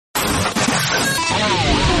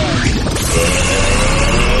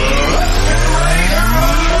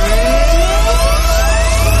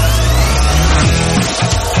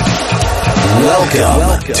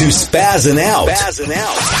Welcome to Spazzin' Out,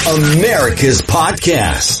 America's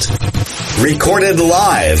podcast. Recorded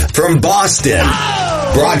live from Boston,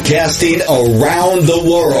 broadcasting around the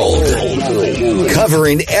world,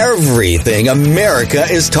 covering everything America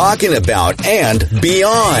is talking about and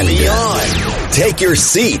beyond. Take your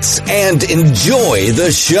seats and enjoy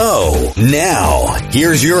the show. Now,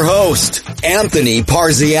 here's your host, Anthony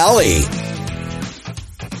Parziale.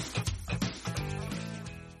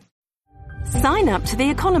 Sign up to The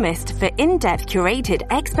Economist for in-depth curated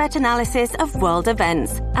expert analysis of world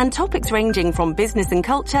events and topics ranging from business and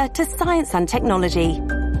culture to science and technology.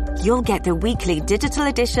 You'll get the weekly digital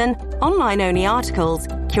edition, online-only articles,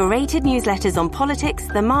 curated newsletters on politics,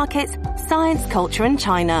 the markets, science, culture and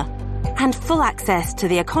China, and full access to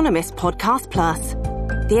The Economist Podcast Plus.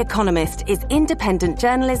 The Economist is independent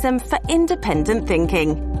journalism for independent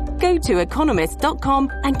thinking. Go to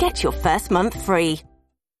economist.com and get your first month free.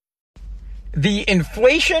 The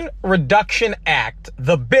Inflation Reduction Act,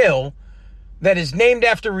 the bill that is named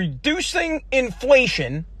after reducing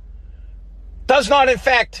inflation, does not in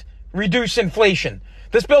fact reduce inflation.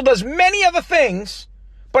 This bill does many other things,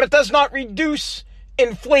 but it does not reduce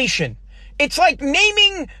inflation. It's like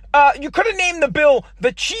naming, you could have named the bill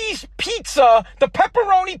the Cheese Pizza, the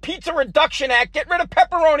Pepperoni Pizza Reduction Act. Get rid of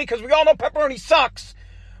pepperoni because we all know pepperoni sucks.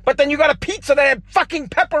 But then you got a pizza that had fucking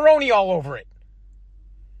pepperoni all over it.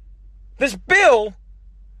 This bill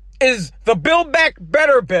is the Build Back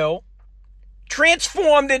Better bill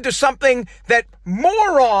transformed into something that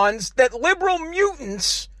morons, that liberal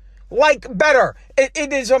mutants like better.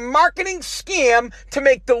 It is a marketing scam to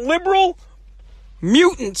make the liberal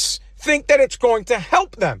mutants think that it's going to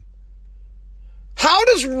help them. How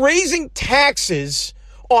does raising taxes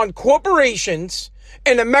on corporations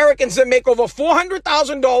and Americans that make over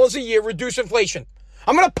 $400,000 a year reduce inflation?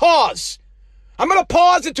 I'm going to pause. I'm going to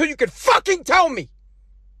pause until you can fucking tell me.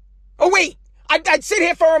 Oh, wait. I'd sit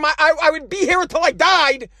here I would be here until I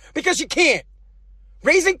died because you can't.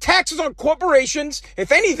 Raising taxes on corporations,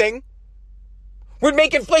 if anything, would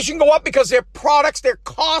make inflation go up because their products, their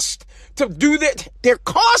cost to do their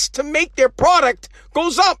cost to make their product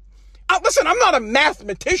goes up. Listen, I'm not a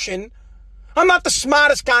mathematician. I'm not the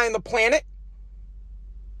smartest guy on the planet.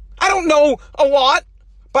 I don't know a lot,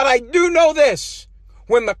 but I do know this.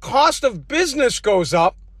 When the cost of business goes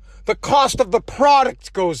up, the cost of the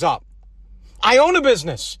product goes up. I own a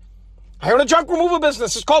business. I own a junk removal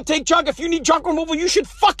business. It's called Take Junk. If you need junk removal, you should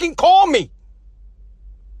fucking call me.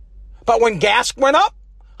 But when gas went up,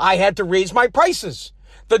 I had to raise my prices.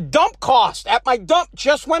 The dump cost at my dump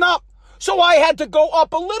just went up. So I had to go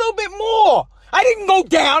up a little bit more. I didn't go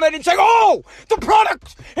down. I didn't say, oh, the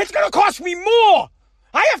product, it's going to cost me more.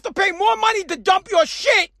 I have to pay more money to dump your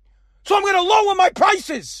shit. So I'm going to lower my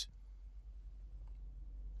prices.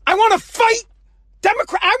 I want to fight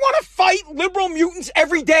I want to fight liberal mutants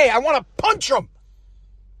every day. I want to punch them.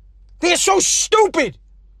 They're so stupid.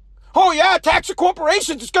 Oh yeah, tax the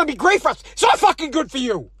corporations. It's going to be great for us. It's not fucking good for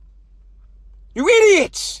you. You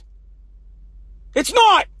idiots. It's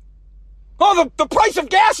not. Oh, the price of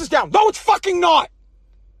gas is down. No, it's fucking not.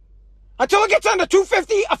 Until it gets under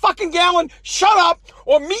 $2.50 a fucking gallon, shut up,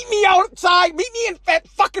 or meet me outside, meet me at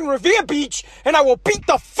fucking Revere Beach, and I will beat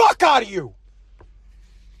the fuck out of you.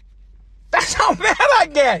 That's how mad I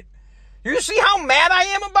get. You see how mad I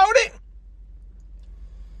am about it?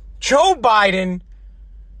 Joe Biden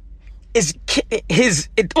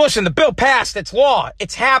listen, the bill passed, it's law,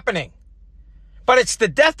 it's happening. But it's the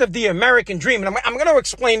death of the American dream, and I'm going to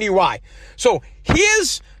explain to you why. So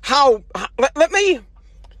here's how, let me...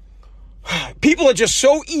 People are just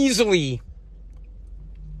so easily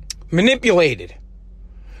manipulated.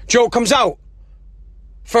 Joe comes out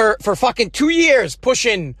for fucking 2 years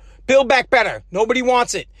pushing Build Back Better. Nobody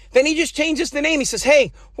wants it. Then he just changes the name. He says,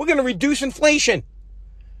 hey, we're going to reduce inflation.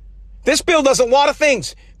 This bill does a lot of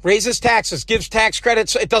things. Raises taxes, gives tax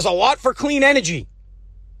credits. It does a lot for clean energy.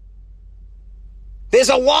 There's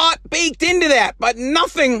a lot baked into that, but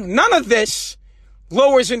none of this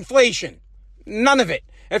lowers inflation. None of it.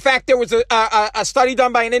 In fact, there was a study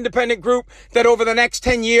done by an independent group that over the next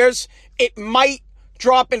 10 years, it might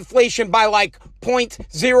drop inflation by like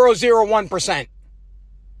 0.001%.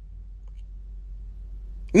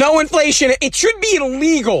 No inflation. It should be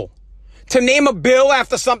illegal to name a bill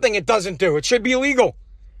after something it doesn't do. It should be illegal.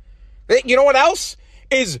 You know what else?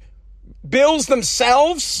 Is bills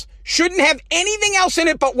themselves shouldn't have anything else in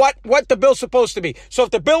it but what the bill's supposed to be. So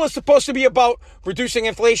if the bill is supposed to be about reducing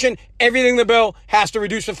inflation, everything in the bill has to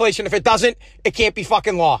reduce inflation. If it doesn't, it can't be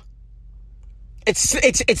fucking law.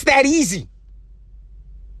 It's that easy.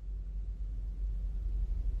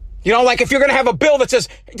 You know, like if you're going to have a bill that says,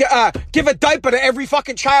 give a diaper to every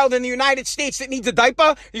fucking child in the United States that needs a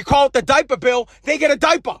diaper, you call it the diaper bill, they get a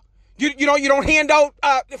diaper. You don't hand out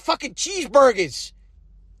fucking cheeseburgers.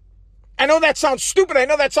 I know that sounds stupid. I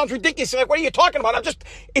know that sounds ridiculous. Like, what are you talking about?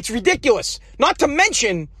 It's ridiculous. Not to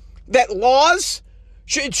mention that laws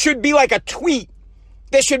should be like a tweet.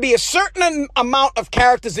 There should be a certain amount of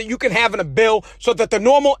characters that you can have in a bill so that the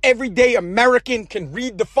normal everyday American can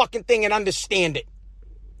read the fucking thing and understand it.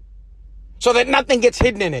 So that nothing gets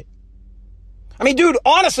hidden in it. I mean, dude,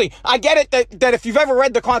 honestly, I get it that if you've ever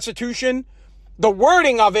read the Constitution, the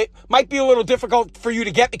wording of it might be a little difficult for you to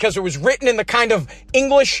get because it was written in the kind of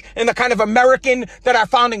English and the kind of American that our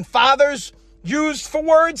founding fathers used for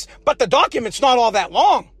words, but the document's not all that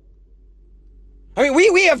long. I mean,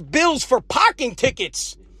 we have bills for parking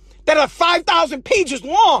tickets that are 5,000 pages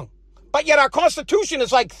long, but yet our Constitution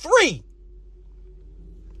is like 3.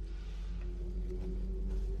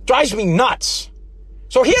 Drives me nuts.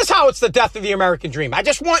 So here's how it's the death of the American dream. I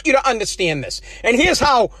just want you to understand this. And here's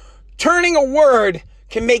how turning a word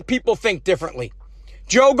can make people think differently.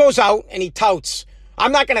 Joe goes out and he touts,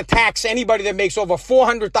 I'm not going to tax anybody that makes over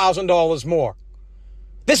 $400,000 more.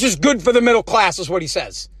 This is good for the middle class, is what he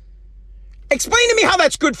says. Explain to me how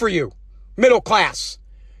that's good for you, middle class.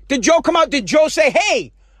 Did Joe come out? Did Joe say,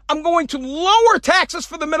 hey, I'm going to lower taxes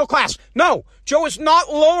for the middle class? No, Joe is not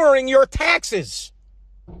lowering your taxes.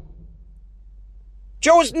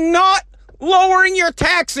 Joe is not lowering your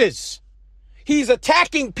taxes. He's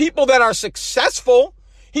attacking people that are successful.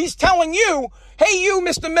 He's telling you, hey, you,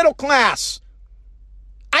 Mr. Middle Class,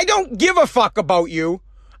 I don't give a fuck about you.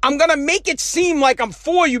 I'm going to make it seem like I'm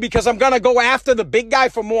for you because I'm going to go after the big guy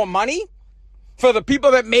for more money. For the people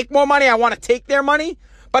that make more money, I want to take their money,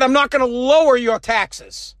 but I'm not going to lower your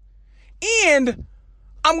taxes. And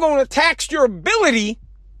I'm going to tax your ability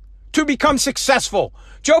to become successful.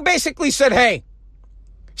 Joe basically said, hey,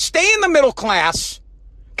 stay in the middle class,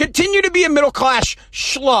 continue to be a middle class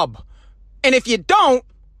schlub. And if you don't,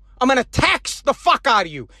 I'm going to tax the fuck out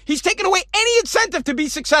of you. He's taking away any incentive to be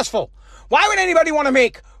successful. Why would anybody want to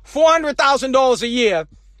make $400,000 a year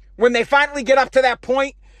when they finally get up to that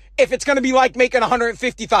point if it's going to be like making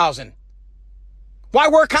 $150,000? Why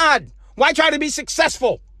work hard? Why try to be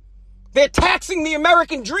successful? They're taxing the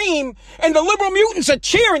American dream and the liberal mutants are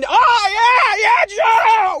cheering. Oh, yeah,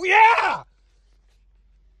 Joe, yeah.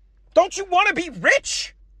 Don't you want to be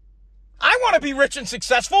rich? I want to be rich and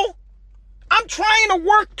successful. I'm trying to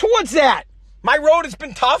work towards that. My road has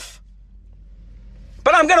been tough,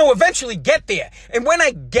 but I'm going to eventually get there. And when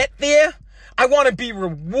I get there, I want to be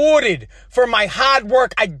rewarded for my hard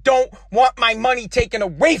work. I don't want my money taken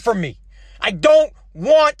away from me. I don't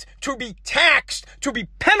want to be taxed, to be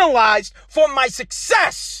penalized for my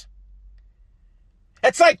success.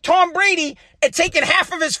 It's like Tom Brady and taking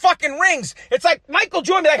half of his fucking rings. It's like Michael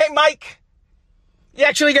Jordan, like, hey, Mike, you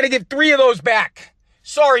actually got to give 3 of those back.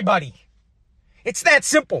 Sorry, buddy. It's that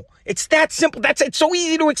simple. It's that simple. It's so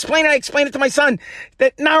easy to explain. I explain it to my son.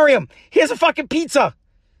 That, Narium, here's a fucking pizza.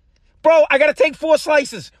 Bro, I got to take 4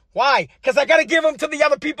 slices. Why? Because I got to give them to the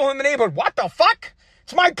other people in the neighborhood. What the fuck?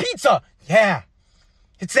 It's my pizza. Yeah.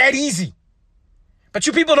 It's that easy. But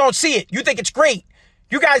you people don't see it. You think it's great.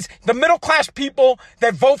 You guys, the middle class people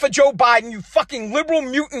that vote for Joe Biden, you fucking liberal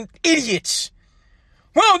mutant idiots.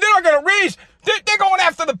 Well, they're not going to raise. They're going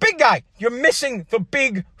after the big guy. You're missing the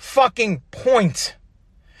big fucking point.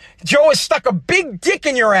 Joe has stuck a big dick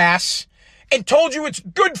in your ass and told you it's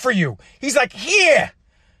good for you. He's like, here,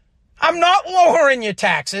 I'm not lowering your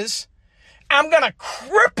taxes. I'm going to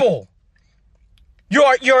cripple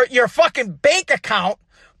your fucking bank account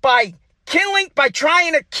by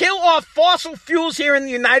trying to kill off fossil fuels here in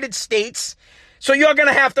the United States. So you're going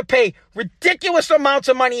to have to pay ridiculous amounts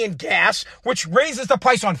of money in gas, which raises the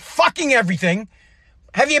price on fucking everything.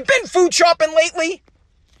 Have you been food shopping lately?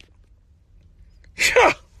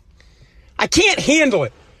 I can't handle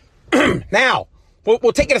it. Now,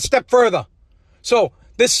 we'll take it a step further. So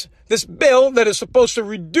this bill that is supposed to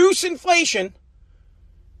reduce inflation,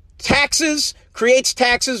 creates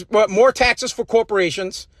more taxes for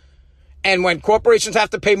corporations. And when corporations have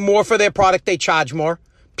to pay more for their product, they charge more.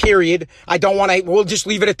 Period. I don't want to. We'll just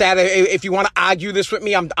leave it at that. If you want to argue this with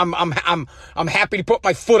me, I'm happy to put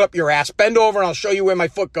my foot up your ass. Bend over, and I'll show you where my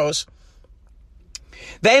foot goes.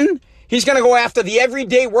 Then he's going to go after the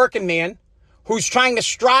everyday working man who's trying to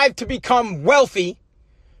strive to become wealthy.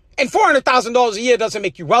 And $400,000 a year doesn't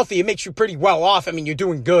make you wealthy. It makes you pretty well off. I mean, you're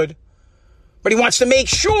doing good. But he wants to make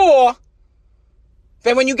sure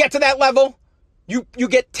that when you get to that level, you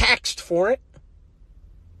get taxed for it.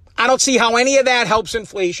 I don't see how any of that helps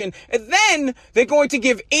inflation. And then they're going to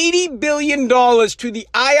give $80 billion to the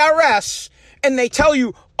IRS, and they tell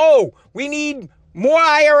you, oh, we need more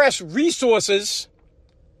IRS resources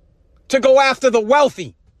to go after the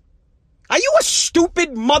wealthy. Are you a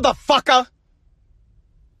stupid motherfucker?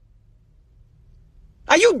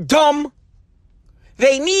 Are you dumb?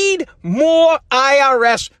 They need more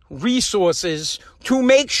IRS resources to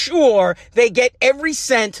make sure they get every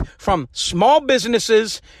cent from small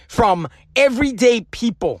businesses, from everyday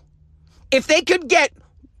people. If they could get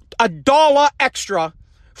 $1 extra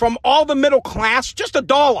from all the middle class, just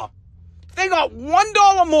 $1. If they got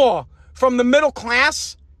 $1 more from the middle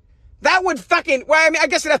class, that would fucking, well, I mean, I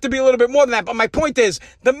guess it'd have to be a little bit more than that, but my point is,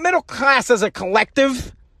 the middle class as a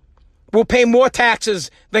collective will pay more taxes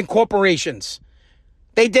than corporations.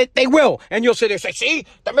 They will. And you'll sit there and say, see,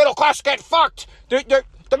 the middle class get fucked. The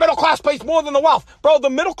middle class pays more than the wealth. Bro, the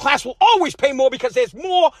middle class will always pay more because there's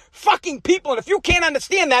more fucking people. And if you can't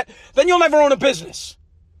understand that, then you'll never own a business.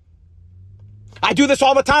 I do this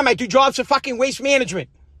all the time. I do jobs for fucking waste management.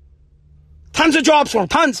 Tons of jobs for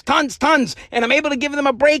them. Tons. And I'm able to give them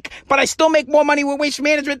a break, but I still make more money with waste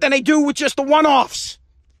management than I do with just the one-offs.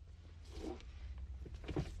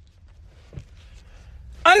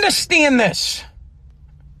 Understand this.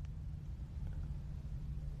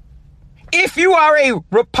 If you are a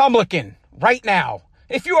Republican right now,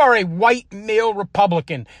 if you are a white male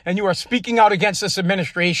Republican and you are speaking out against this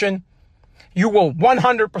administration, you will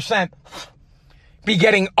 100% be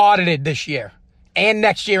getting audited this year and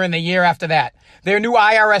next year and the year after that. Their new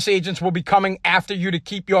IRS agents will be coming after you to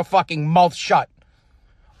keep your fucking mouth shut.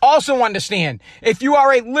 Also understand, if you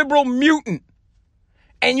are a liberal mutant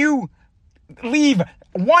and you leave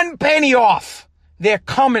 1 penny off, they're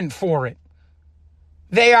coming for it.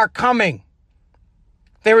 They are coming.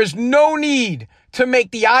 There is no need to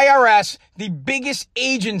make the IRS the biggest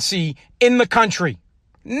agency in the country.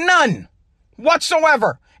 None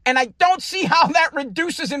whatsoever. And I don't see how that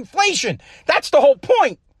reduces inflation. That's the whole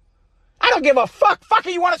point. I don't give a fuck.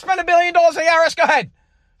 Fucker, you want to spend $1 billion on the IRS? Go ahead.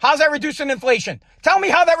 How's that reducing inflation? Tell me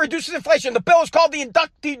how that reduces inflation. The bill is called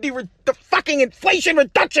the fucking Inflation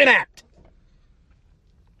Reduction Act.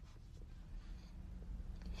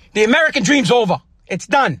 The American dream's over. It's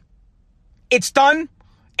done. It's done.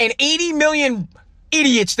 And 80 million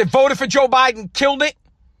idiots that voted for Joe Biden killed it.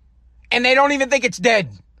 And they don't even think it's dead.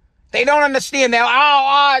 They don't understand.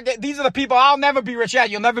 These are the people. I'll never be rich. Yeah,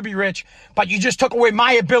 you'll never be rich. But you just took away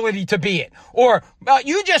my ability to be it. Or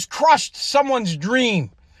you just crushed someone's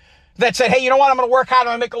dream that said, hey, you know what? I'm going to work hard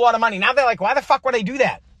and make a lot of money. Now they're like, why the fuck would I do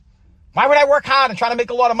that? Why would I work hard and try to make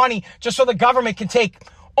a lot of money just so the government can take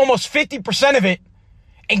almost 50% of it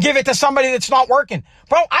and give it to somebody that's not working?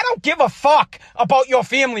 Bro, I don't give a fuck about your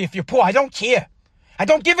family if you're poor. I don't care. I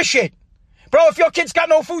don't give a shit. Bro, if your kids got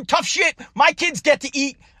no food, tough shit. My kids get to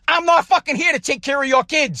eat. I'm not fucking here to take care of your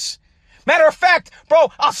kids. Matter of fact,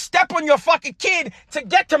 bro, I'll step on your fucking kid to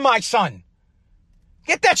get to my son.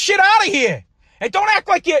 Get that shit out of here. And don't act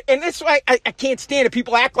like you, and this way, I can't stand it.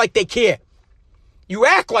 People act like they care. You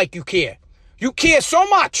act like you care. You care so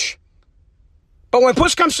much. But when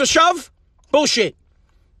push comes to shove, bullshit.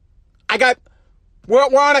 We're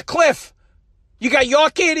on a cliff. You got your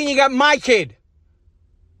kid and you got my kid.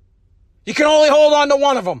 You can only hold on to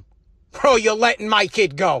one of them. Bro, you're letting my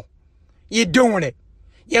kid go. You're doing it.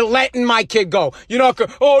 You're letting my kid go. You're not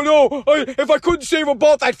going, oh no, if I couldn't save them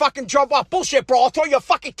both, I'd fucking jump off. Bullshit, bro. I'll throw your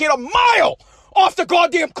fucking kid a mile off the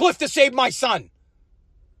goddamn cliff to save my son.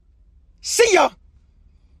 See ya.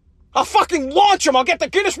 I'll fucking launch him. I'll get the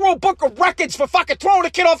Guinness World Book of Records for fucking throwing a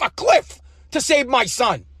kid off a cliff to save my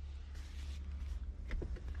son.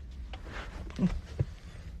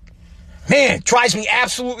 Man, it drives me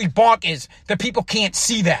absolutely bonkers that people can't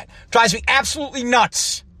see that. Drives me absolutely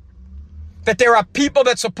nuts that there are people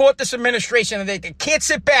that support this administration and they can't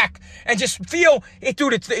sit back and just feel it,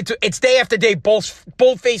 dude. It's day after day,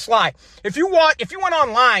 bold-faced lie. If you went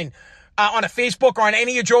online on a Facebook or on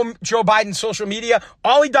any of Joe Biden's social media,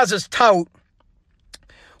 all he does is tout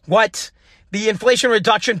what the Inflation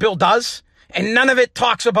Reduction Bill does, and none of it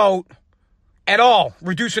talks about at all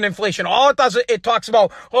reducing inflation. All it does, it talks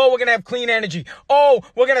about, oh, we're going to have clean energy. Oh,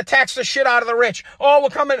 we're going to tax the shit out of the rich. Oh,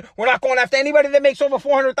 we're not going after anybody that makes over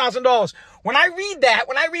 $400,000. When I read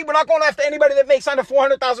we're not going after anybody that makes under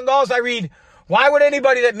 $400,000, I read, why would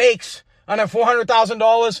anybody that makes under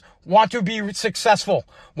 $400,000 want to be successful?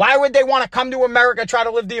 Why would they want to come to America, try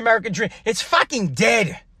to live the American dream? It's fucking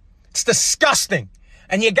dead. It's disgusting.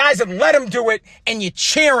 And you guys have let him do it, and you're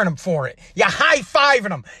cheering him for it. You're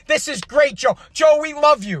high-fiving him. This is great, Joe. Joe, we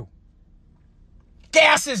love you.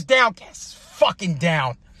 Gas is down. Gas is fucking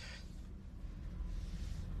down.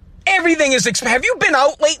 Everything is expensive. Have you been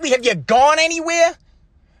out lately? Have you gone anywhere?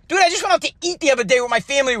 Dude, I just went out to eat the other day with my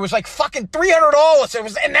family. It was like fucking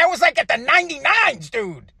 $300. And that was like at the 99s,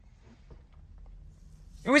 dude.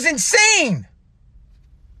 It was insane.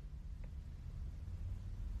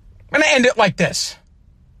 I'm going to end it like this.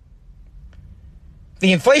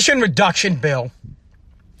 The Inflation Reduction Bill,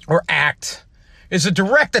 or Act, is a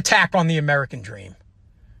direct attack on the American dream.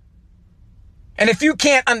 And if you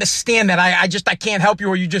can't understand that, I can't help you,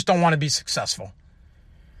 or you just don't want to be successful.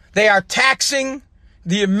 They are taxing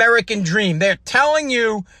the American dream. They're telling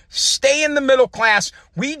you, stay in the middle class.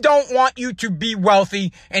 We don't want you to be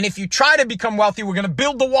wealthy. And if you try to become wealthy, we're going to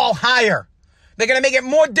build the wall higher. They're going to make it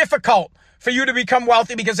more difficult for you to become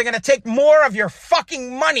wealthy because they're going to take more of your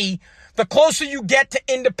fucking money the closer you get to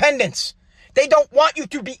independence. They don't want you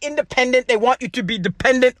to be independent. They want you to be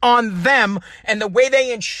dependent on them. And the way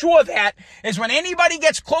they ensure that is when anybody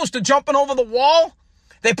gets close to jumping over the wall,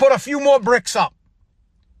 they put a few more bricks up.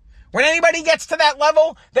 When anybody gets to that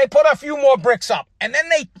level, they put a few more bricks up. And then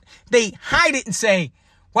they hide it and say,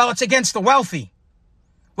 well, it's against the wealthy.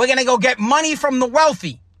 We're going to go get money from the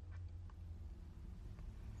wealthy.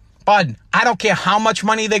 Bud, I don't care how much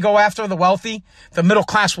money they go after the wealthy, the middle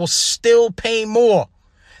class will still pay more.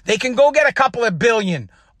 They can go get a couple of billion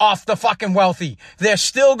off the fucking wealthy. They're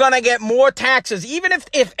still going to get more taxes. Even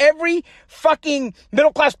if every fucking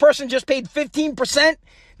middle class person just paid 15%,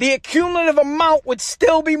 the cumulative amount would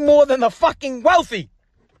still be more than the fucking wealthy.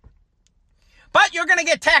 But you're going to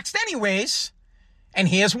get taxed anyways. And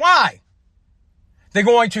here's why. They're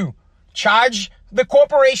going to charge the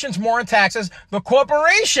corporations more in taxes. The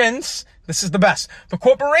corporations, this is the best. The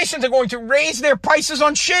corporations are going to raise their prices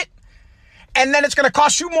on shit. And then it's going to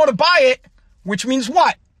cost you more to buy it. Which means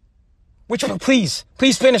what? Please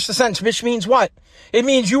finish the sentence. Which means what? It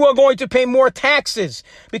means you are going to pay more taxes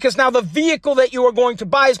because now the vehicle that you are going to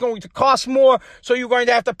buy is going to cost more. So you're going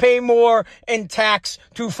to have to pay more in tax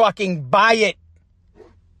to fucking buy it.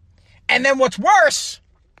 And then what's worse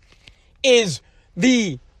is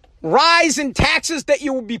the rise in taxes that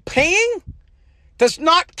you will be paying does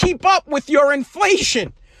not keep up with your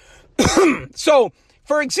inflation. So,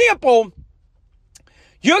 for example,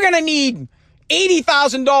 you're going to need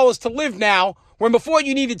 $80,000 to live now when before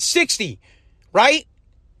you needed 60, right?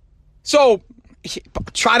 So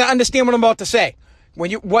try to understand what I'm about to say.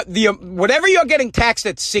 Whatever you're getting taxed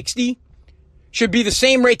at 60 should be the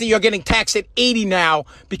same rate that you're getting taxed at 80 now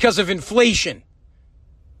because of inflation.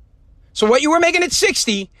 So what you were making at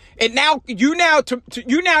 60, you now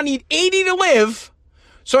need 80 to live.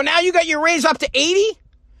 So now you got your raise up to 80.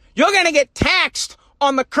 You're going to get taxed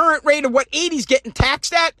on the current rate of what 80's getting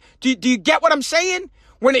taxed at. Do you get what I'm saying?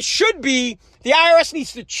 When it should be, the IRS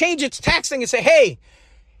needs to change its taxing and say, hey,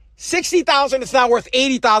 60,000 is now worth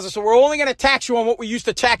 80,000, so we're only going to tax you on what we used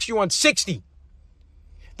to tax you on 60.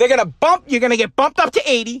 You're going to get bumped up to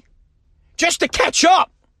 80 just to catch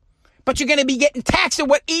up. But you're going to be getting taxed at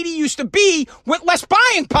what 80 used to be with less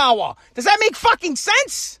buying power. Does that make fucking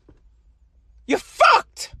sense? You're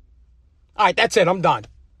fucked. All right, that's it. I'm done.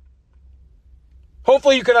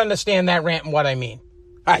 Hopefully you can understand that rant and what I mean.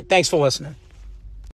 All right, thanks for listening.